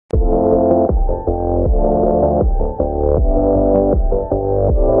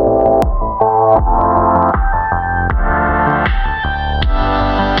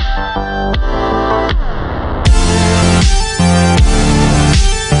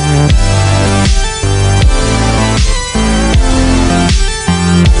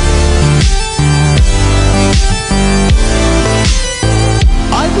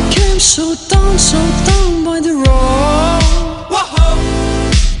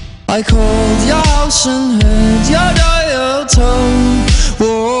I called your house and heard your dial tone.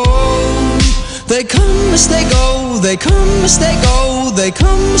 Whoa. They come as they go, they come as they go, they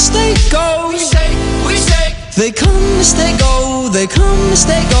come as they go. We shake, we shake. They come as they go, they come as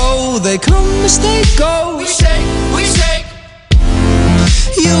they go, they come as they go. We shake, we shake.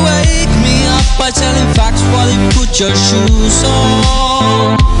 You wake me up by telling facts while you put your shoes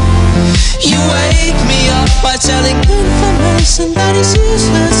on. You wake me up by telling information that is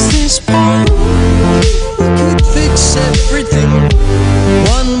useless. This part we could fix everything.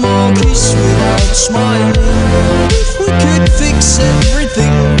 One more kiss without smiling. If we could fix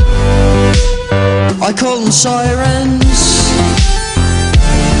everything. I call them sirens.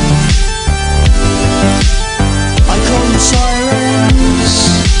 I call them sirens.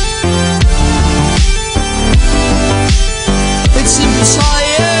 It's simple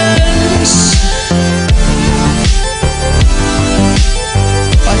science.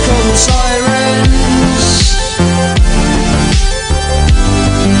 I call them sirens.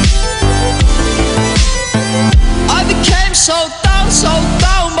 I became so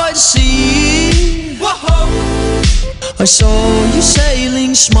down by the sea. Whoa. I saw you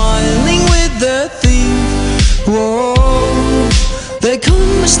sailing, smiling with the thief. Whoa. They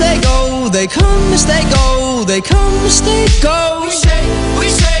come as they go, they come as they go, they come as they go. We shake, we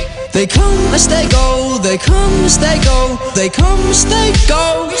shake. They come as they go, they come as they go, they come as they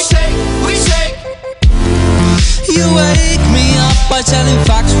go. We shake, we shake. You wake me up by telling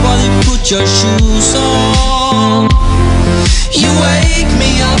facts while you put your shoes on. You wake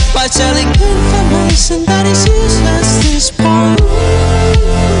me up by telling information that is useless. This part we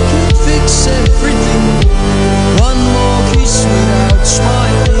could fix everything. One more kiss without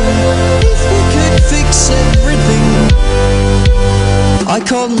smiling. If we could fix everything. I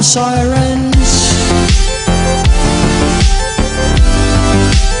call them sirens.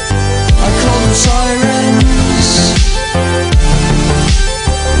 I call them sirens.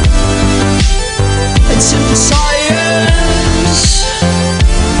 It's simple science.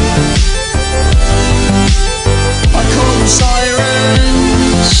 I call them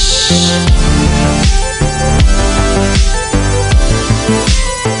sirens.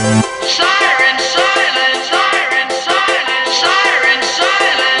 Siren, silence, siren, silence, siren,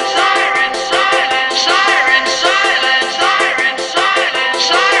 silence, siren, silence, siren, silence, siren, silence,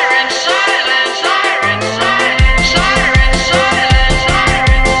 siren, silence, siren, silence, siren, silence,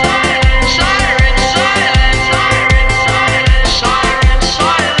 siren, silence, siren, silence, siren,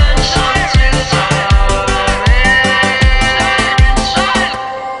 silence, siren, silence.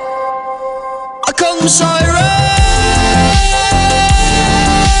 I call them sirens.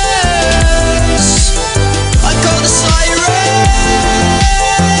 I call the sirens.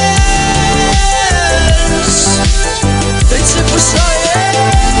 It's simple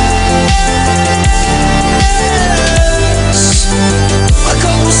science. I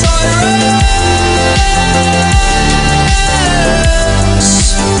call them sirens.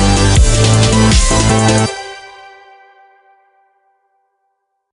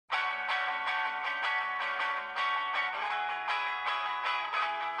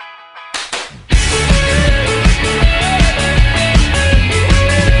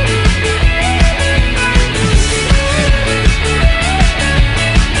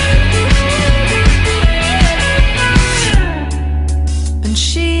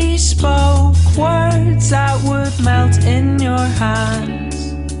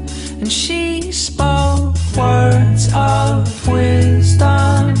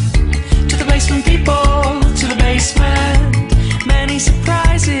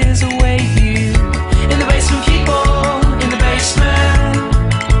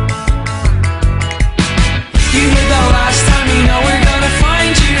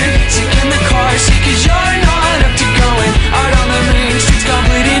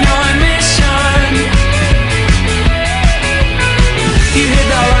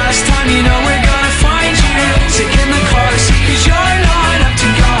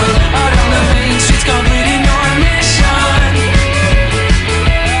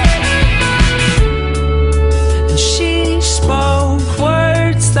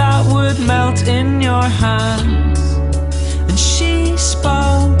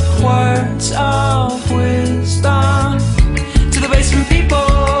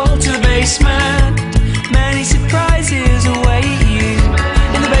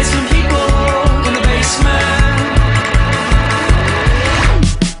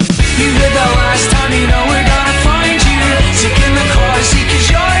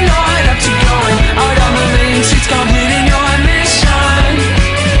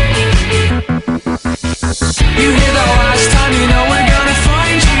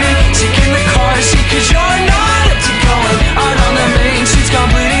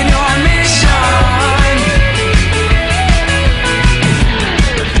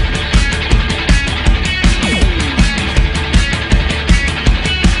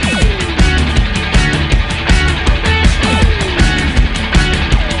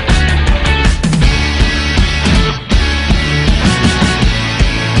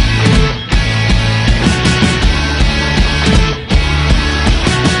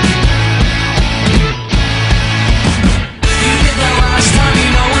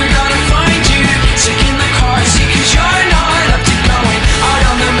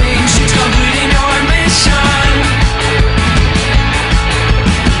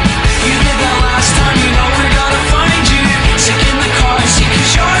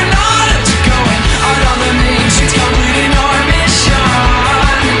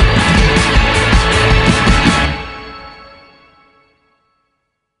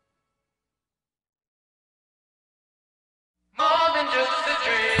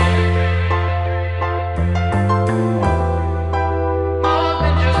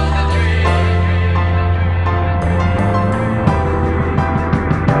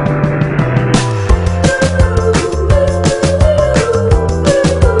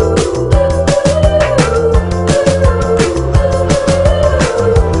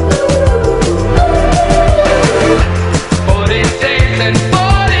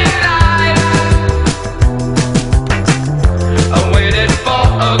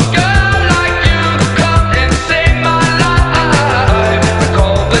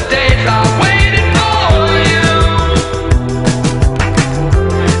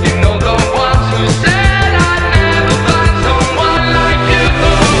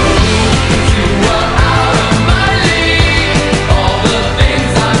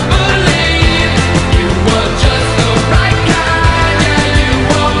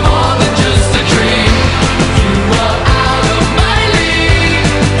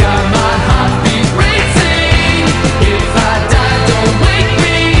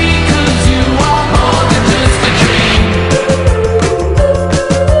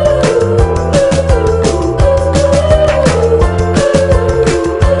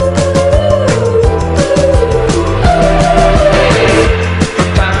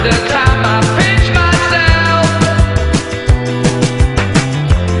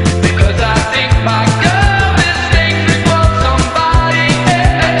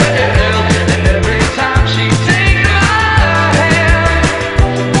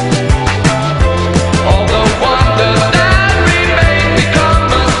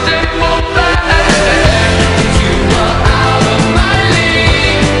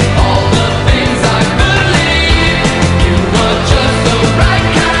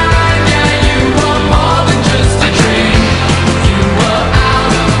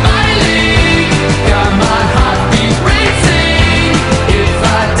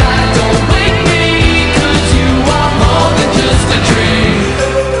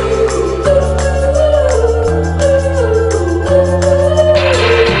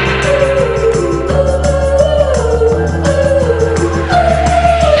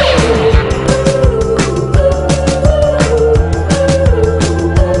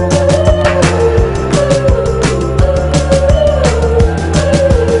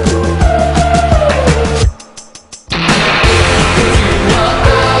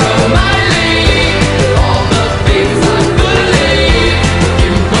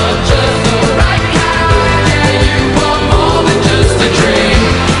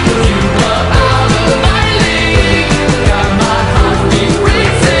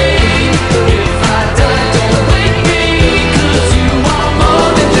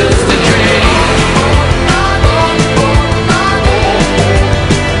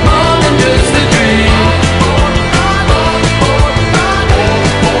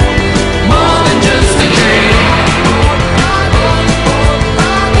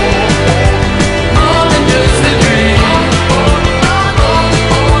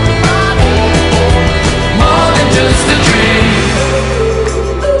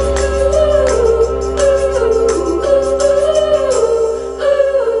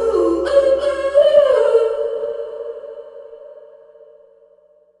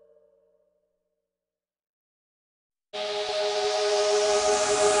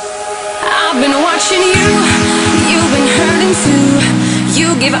 watching you, you've been hurting too. You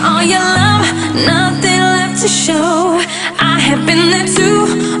give all your love, nothing left to show. I have been there too,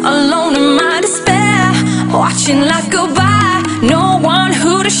 alone in my despair, watching life go by, no one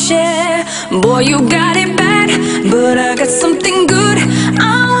who to share. Boy, you got it bad, but I got something good.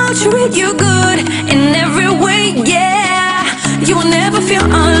 I will treat you good in every way, yeah. You will never feel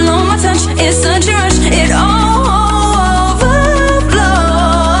alone, my touch is such a rush, it all overflows.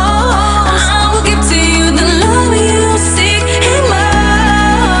 I will give to you the love you seek and more.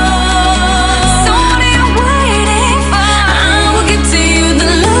 So what are you waiting for? I will give to you the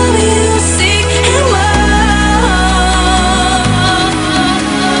love you seek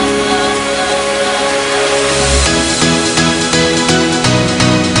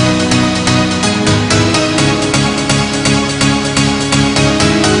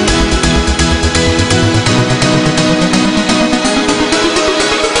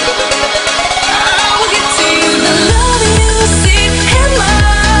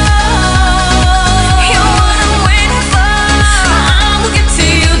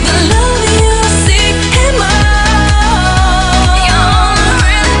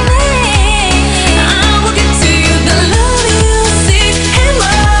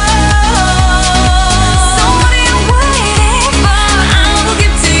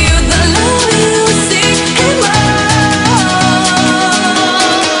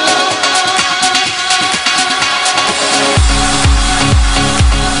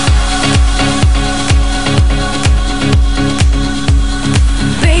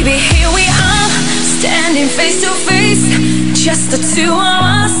and face to face, just the two of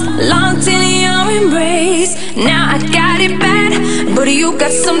us, locked in your embrace. Now I got it bad, but you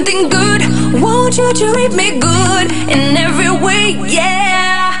got something good. Won't you treat me good in every way,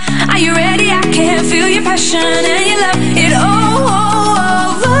 yeah. Are you ready? I can feel your passion and your love, it all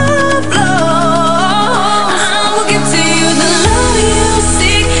overflows. I will give to you the love you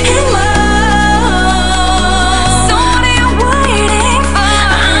seek and more. So what are you waiting for?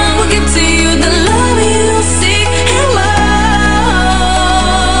 I will give to you the love you seek and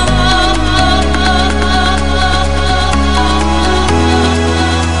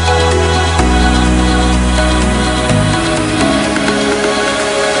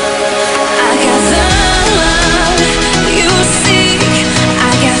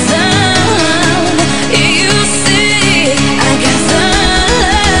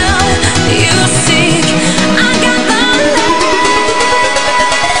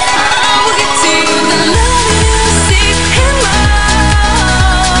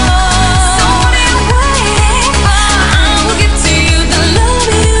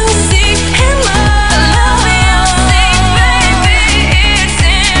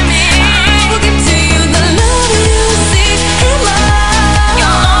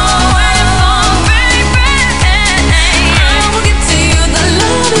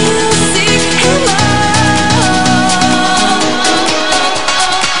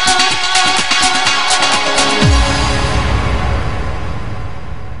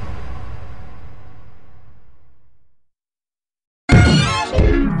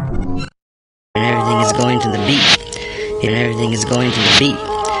And everything is going to the beat. And everything is going to the beat.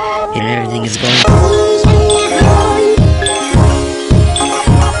 And everything is going to...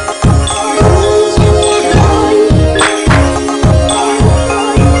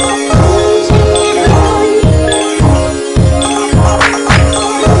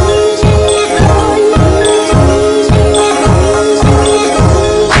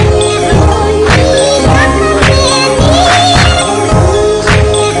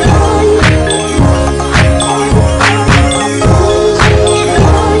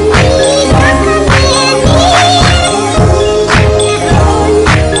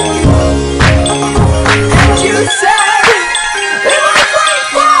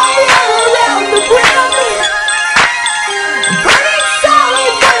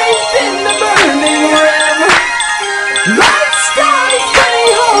 Right!